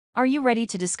Are you ready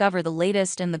to discover the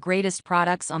latest and the greatest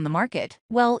products on the market?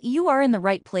 Well, you are in the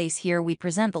right place. Here we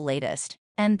present the latest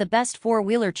and the best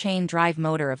four-wheeler chain drive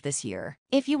motor of this year.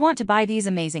 If you want to buy these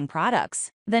amazing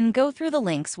products, then go through the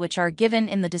links which are given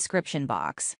in the description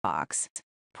box.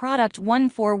 Product 1: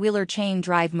 Four-wheeler chain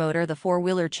drive motor. The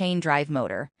four-wheeler chain drive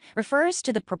motor refers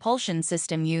to the propulsion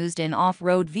system used in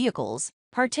off-road vehicles,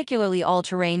 particularly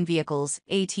all-terrain vehicles,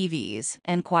 ATVs,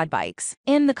 and quad bikes.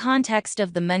 In the context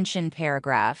of the mentioned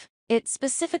paragraph, it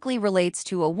specifically relates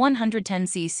to a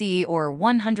 110cc or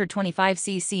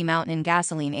 125cc mountain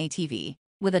gasoline ATV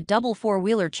with a double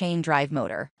four-wheeler chain drive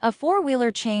motor. A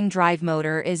four-wheeler chain drive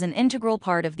motor is an integral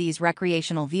part of these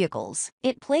recreational vehicles.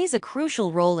 It plays a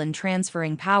crucial role in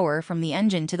transferring power from the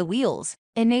engine to the wheels,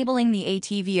 enabling the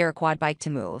ATV or quad bike to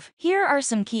move. Here are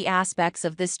some key aspects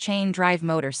of this chain drive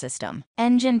motor system.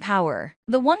 Engine power.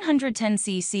 The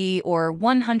 110cc or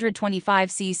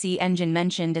 125cc engine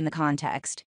mentioned in the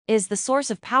context is the source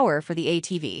of power for the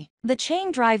ATV. The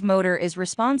chain drive motor is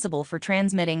responsible for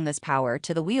transmitting this power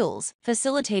to the wheels,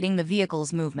 facilitating the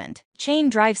vehicle's movement. Chain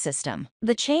drive system.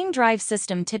 The chain drive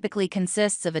system typically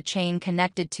consists of a chain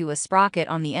connected to a sprocket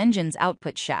on the engine's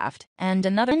output shaft, and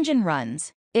another engine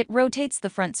runs. It rotates the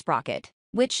front sprocket,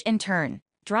 which in turn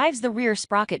drives the rear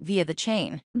sprocket via the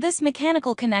chain. This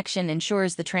mechanical connection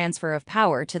ensures the transfer of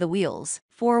power to the wheels.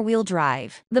 Four-wheel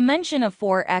drive. The mention of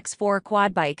 4x4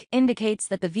 quad bike indicates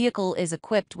that the vehicle is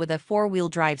equipped with a four-wheel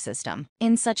drive system.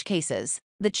 In such cases,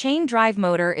 the chain drive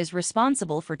motor is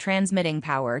responsible for transmitting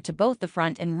power to both the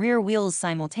front and rear wheels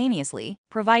simultaneously,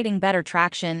 providing better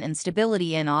traction and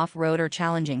stability in off-road or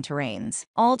challenging terrains.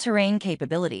 All-terrain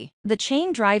capability. The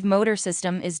chain drive motor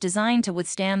system is designed to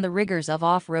withstand the rigors of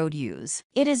off-road use.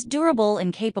 It is durable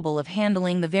and capable of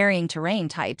handling the varying terrain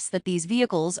types that these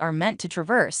vehicles are meant to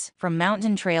traverse, from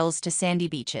mountain trails to sandy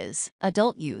beaches.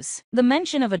 Adult use. The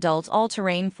mention of adult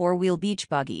all-terrain four-wheel beach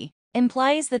buggy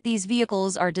implies that these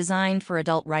vehicles are designed for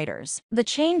adult riders. The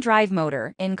chain drive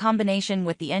motor, in combination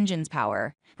with the engine's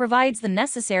power, provides the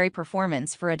necessary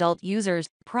performance for adult users.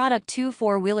 Product 2: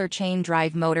 Four-wheeler chain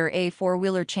drive motor. A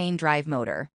four-wheeler chain drive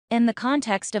motor, in the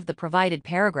context of the provided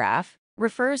paragraph,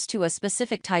 refers to a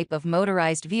specific type of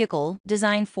motorized vehicle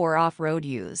designed for off-road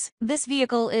use. This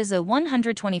vehicle is a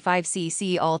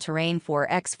 125cc all-terrain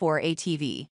 4x4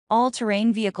 ATV,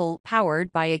 all-terrain vehicle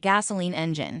powered by a gasoline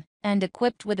engine and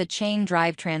equipped with a chain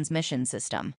drive transmission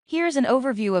system. Here's an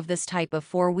overview of this type of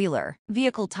four-wheeler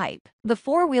vehicle type. The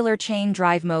four-wheeler chain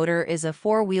drive motor is a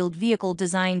four-wheeled vehicle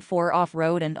designed for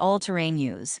off-road and all-terrain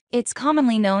use. It's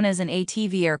commonly known as an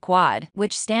ATV or quad,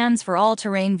 which stands for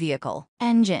all-terrain vehicle.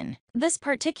 Engine. This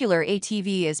particular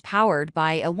ATV is powered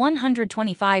by a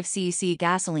 125cc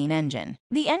gasoline engine.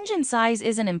 The engine size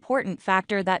is an important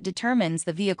factor that determines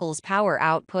the vehicle's power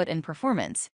output and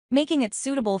performance, making it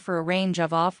suitable for a range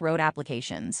of off-road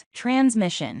applications.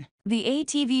 Transmission. The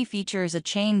ATV features a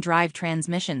chain drive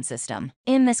transmission system.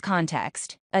 In this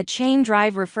context, a chain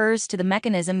drive refers to the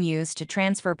mechanism used to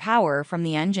transfer power from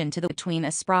the engine to between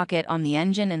a sprocket on the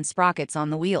engine and sprockets on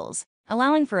the wheels,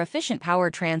 allowing for efficient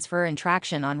power transfer and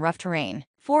traction on rough terrain.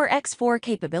 4x4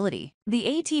 capability. The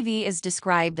ATV is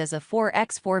described as a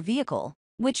 4x4 vehicle,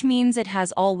 which means it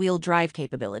has all-wheel drive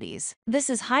capabilities. This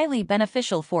is highly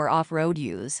beneficial for off-road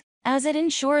use, as it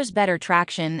ensures better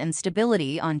traction and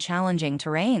stability on challenging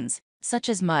terrains, such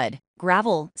as mud,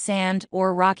 gravel, sand,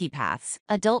 or rocky paths.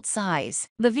 Adult size.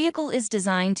 The vehicle is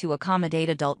designed to accommodate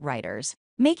adult riders,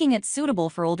 making it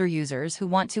suitable for older users who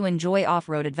want to enjoy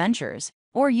off-road adventures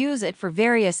or use it for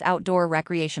various outdoor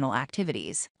recreational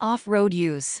activities. Off-road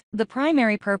use. The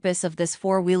primary purpose of this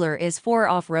four-wheeler is for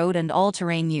off-road and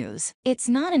all-terrain use. It's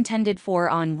not intended for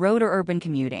on-road or urban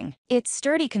commuting. Its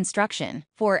sturdy construction,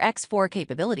 4x4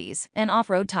 capabilities, and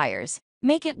off-road tires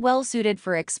make it well-suited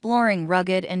for exploring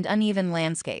rugged and uneven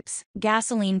landscapes.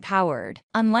 Gasoline-powered.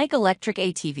 Unlike electric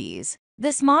ATVs,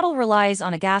 this model relies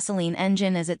on a gasoline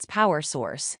engine as its power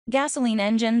source. Gasoline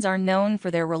engines are known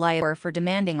for their reliability for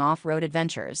demanding off-road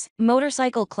adventures.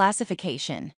 Motorcycle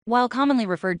classification. While commonly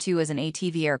referred to as an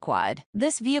ATV or quad,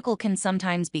 this vehicle can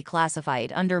sometimes be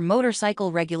classified under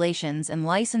motorcycle regulations and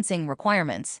licensing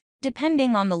requirements,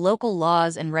 depending on the local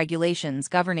laws and regulations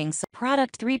governing.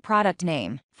 Product 3: Product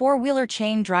name. Four-wheeler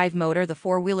chain drive motor. The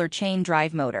four-wheeler chain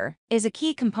drive motor is a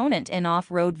key component in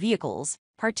off-road vehicles,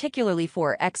 particularly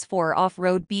for X4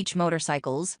 off-road beach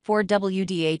motorcycles,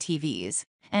 4WD ATVs,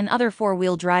 and other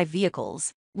four-wheel drive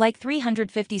vehicles, like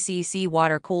 350cc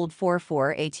water-cooled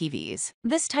 4x4 ATVs.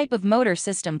 This type of motor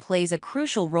system plays a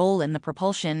crucial role in the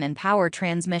propulsion and power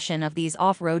transmission of these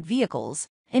off-road vehicles,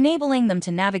 enabling them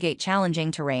to navigate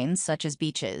challenging terrains such as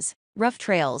beaches, rough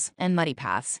trails, and muddy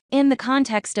paths. In the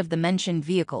context of the mentioned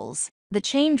vehicles, The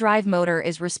chain drive motor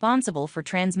is responsible for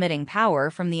transmitting power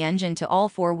from the engine to all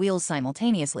four wheels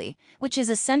simultaneously, which is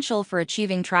essential for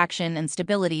achieving traction and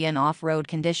stability in off-road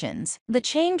conditions. The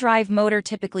chain drive motor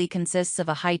typically consists of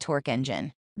a high-torque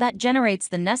engine that generates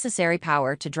the necessary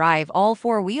power to drive all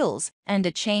four wheels, and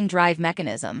a chain drive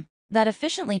mechanism that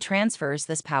efficiently transfers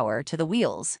this power to the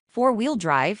wheels. Four-wheel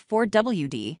drive,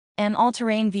 4WD, and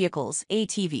all-terrain vehicles,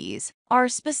 ATVs, are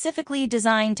specifically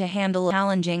designed to handle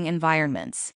challenging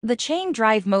environments. The chain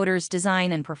drive motor's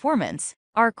design and performance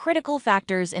are critical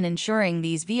factors in ensuring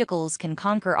these vehicles can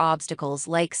conquer obstacles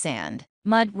like sand,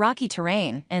 mud, rocky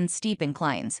terrain, and steep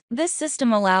inclines. This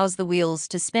system allows the wheels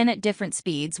to spin at different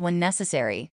speeds when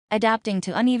necessary, adapting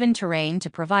to uneven terrain to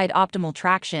provide optimal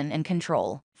traction and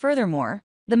control. Furthermore,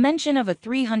 the mention of a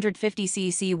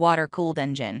 350cc water-cooled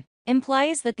engine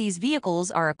implies that these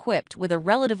vehicles are equipped with a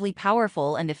relatively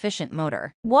powerful and efficient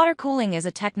motor. Water cooling is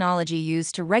a technology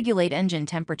used to regulate engine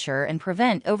temperature and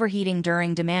prevent overheating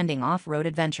during demanding off-road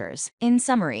adventures. In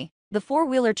summary, the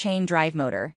four-wheeler chain drive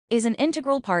motor is an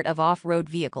integral part of off-road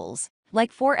vehicles,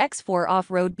 like 4x4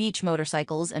 off-road beach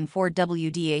motorcycles and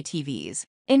 4WD ATVs,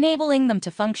 enabling them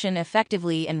to function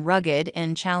effectively in rugged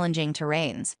and challenging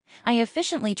terrains.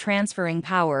 Efficiently transferring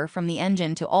power from the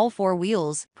engine to all four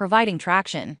wheels, providing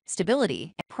traction,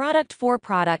 stability.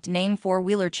 Product name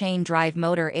four-wheeler chain drive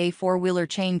motor. A four-wheeler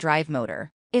chain drive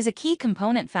motor is a key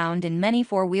component found in many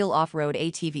four-wheel off-road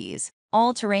ATVs,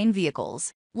 all-terrain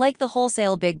vehicles, like the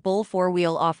wholesale Big Bull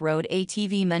four-wheel off-road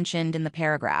ATV mentioned in the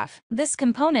paragraph. This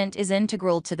component is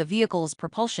integral to the vehicle's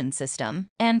propulsion system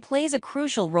and plays a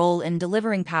crucial role in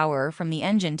delivering power from the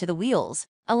engine to the wheels,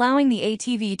 allowing the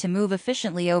ATV to move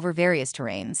efficiently over various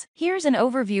terrains. Here's an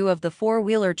overview of the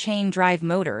four-wheeler chain drive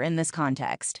motor in this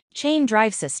context. Chain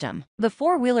drive system. The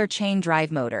four-wheeler chain drive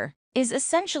motor is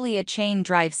essentially a chain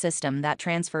drive system that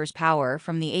transfers power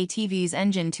from the ATV's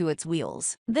engine to its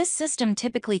wheels. This system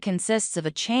typically consists of a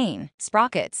chain,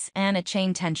 sprockets, and a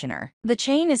chain tensioner. The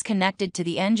chain is connected to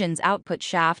the engine's output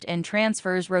shaft and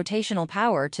transfers rotational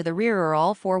power to the rear or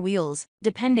all four wheels,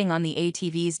 depending on the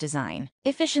ATV's design.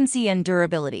 Efficiency and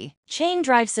durability. Chain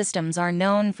drive systems are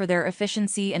known for their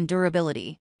efficiency and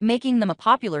durability, making them a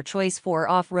popular choice for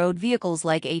off-road vehicles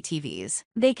like ATVs.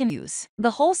 They can use.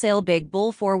 The wholesale Big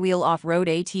Bull four-wheel off-road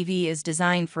ATV is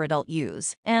designed for adult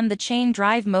use, and the chain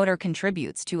drive motor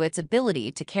contributes to its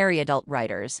ability to carry adult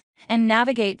riders and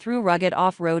navigate through rugged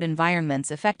off-road environments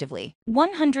effectively.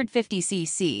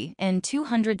 150cc and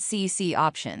 200cc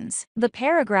options. The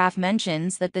paragraph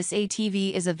mentions that this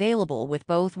ATV is available with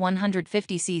both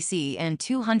 150cc and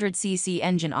 200cc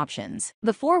engine options.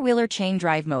 The four-wheeler chain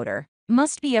drive motor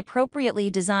must be appropriately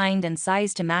designed and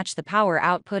sized to match the power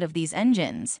output of these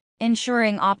engines,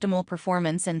 ensuring optimal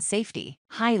performance and safety.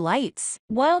 Highlights.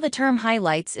 While the term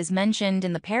highlights is mentioned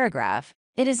in the paragraph,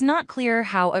 it is not clear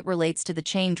how it relates to the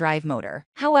chain drive motor.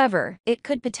 However, it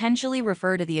could potentially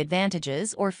refer to the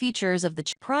advantages or features of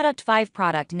the product. 5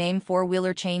 Product name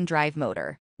four-wheeler chain drive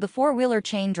motor. The four-wheeler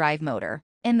chain drive motor,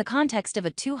 in the context of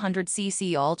a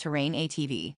 200cc all-terrain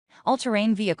ATV,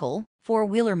 all-terrain vehicle,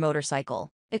 four-wheeler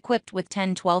motorcycle, equipped with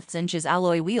 10/12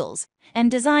 alloy wheels,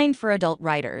 and designed for adult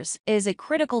riders, is a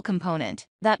critical component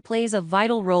that plays a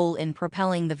vital role in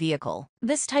propelling the vehicle.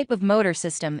 This type of motor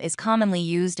system is commonly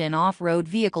used in off-road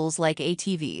vehicles like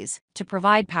ATVs to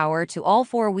provide power to all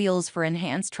four wheels for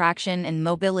enhanced traction and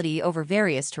mobility over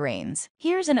various terrains.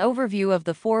 Here's an overview of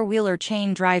the four-wheeler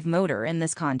chain drive motor in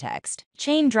this context.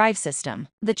 Chain drive system.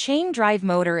 The chain drive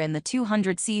motor in the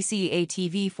 200cc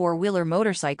ATV four-wheeler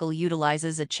motorcycle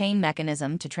utilizes a chain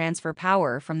mechanism to transfer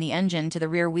power from the engine to the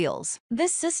rear wheels.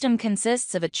 This system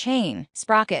consists of a chain,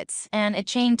 sprockets, and a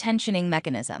chain tensioning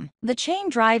mechanism. The chain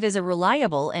drive is a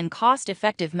reliable and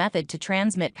cost-effective method to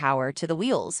transmit power to the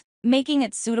wheels, making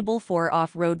it suitable for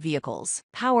off-road vehicles.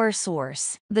 Power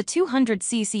source. The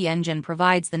 200cc engine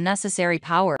provides the necessary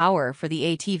power for the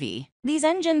ATV. These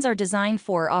engines are designed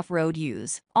for off-road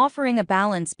use, offering a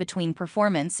balance between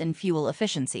performance and fuel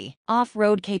efficiency.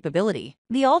 Off-road capability.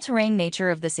 The all-terrain nature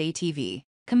of this ATV,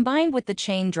 combined with the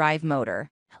chain drive motor,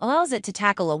 allows it to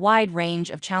tackle a wide range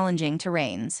of challenging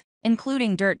terrains,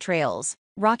 including dirt trails,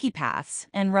 rocky paths,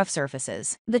 and rough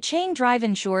surfaces. The chain drive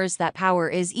ensures that power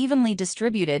is evenly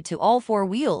distributed to all four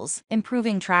wheels,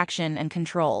 improving traction and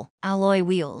control. Alloy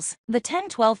wheels. The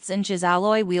 10/12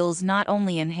 alloy wheels not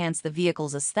only enhance the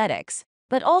vehicle's aesthetics,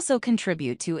 but also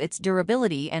contribute to its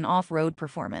durability and off-road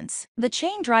performance. The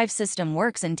chain drive system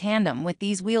works in tandem with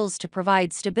these wheels to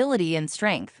provide stability and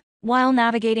strength, while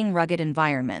navigating rugged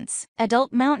environments.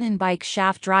 Adult Mountain Bike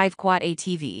Shaft Drive Quad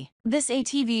ATV. This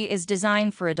ATV is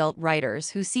designed for adult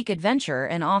riders who seek adventure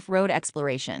and off-road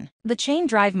exploration. The chain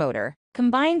drive motor,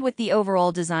 combined with the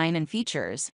overall design and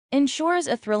features, ensures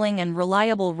a thrilling and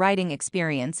reliable riding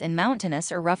experience in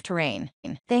mountainous or rough terrain.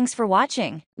 Thanks for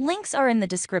watching. Links are in the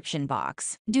description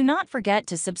box. Do not forget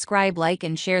to subscribe, like,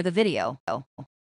 and share the video.